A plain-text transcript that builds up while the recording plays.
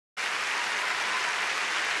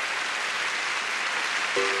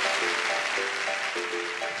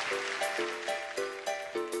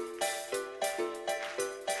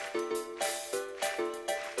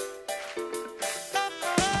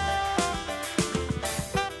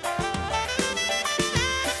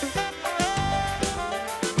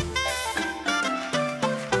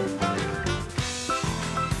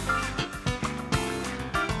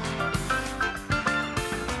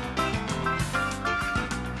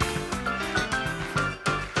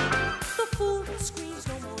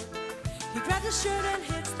Shirt and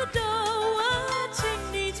hits the door. What he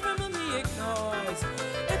needs from me ignores.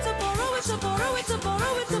 It's a borrow, it's a borrow, it's a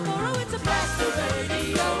borrow, it's a borrow, it's a blast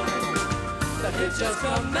radio. The hits just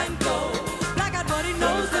come and go. Black eyed buddy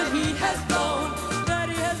knows that he has blown, that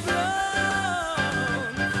he has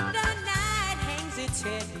blown. The night hangs its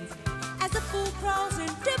head as the fool crawls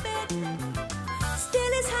into bed.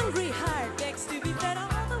 Still his hungry heart begs to be fed.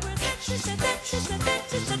 All the words that she said, that she said, that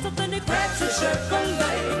she said. So then he grabs his shirt from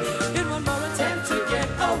lay. In one more attempt to get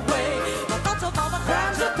away, my thoughts of all the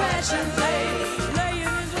crimes of passion lay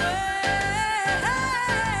in his way.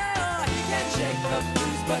 Oh, he can't shake the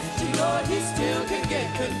blues, but Lord, he still can get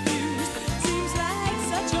confused. Seems like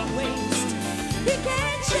such a waste. He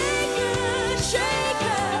can't shake her, shake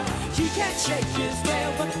her. He can't shake his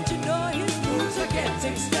tail, but you know his moves are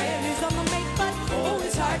getting stale. He's on the make, but oh,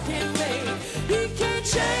 his heart can't fade. He can't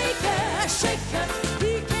shake her, shake her.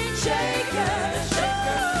 He can't shake her, shake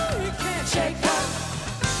her. Shake up.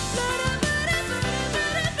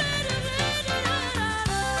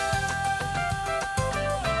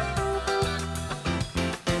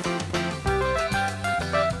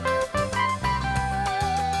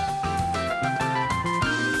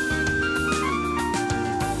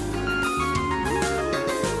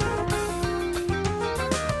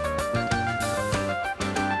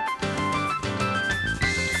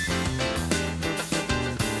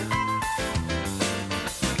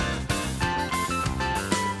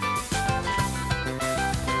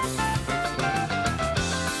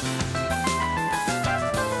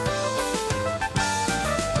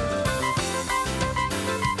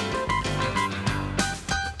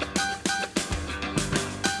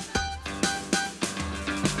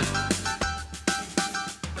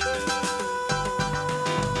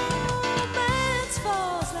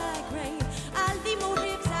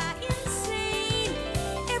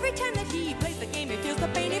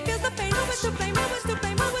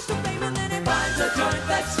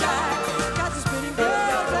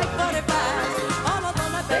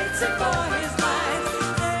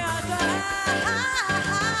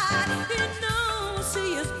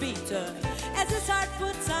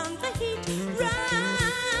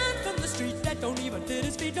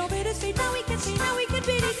 Now we can see, now we can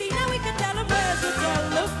really see, now we can tell him where's the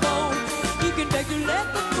telephone. You can beg to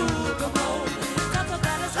let the fool go home.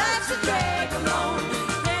 Sometimes his life's a drag alone.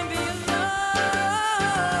 Can't be alone.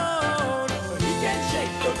 He can't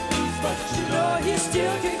shake the blues, but you know he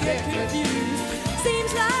still can get confused.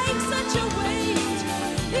 Seems like such a waste.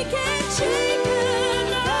 He can't shake her,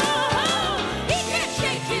 no. He can't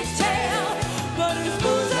shake his tail, but his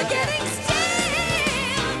moves are getting stale.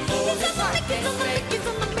 He's on the make, he's on the make, he's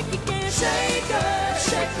on the make.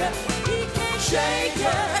 Shake her, he can't shake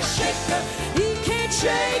her.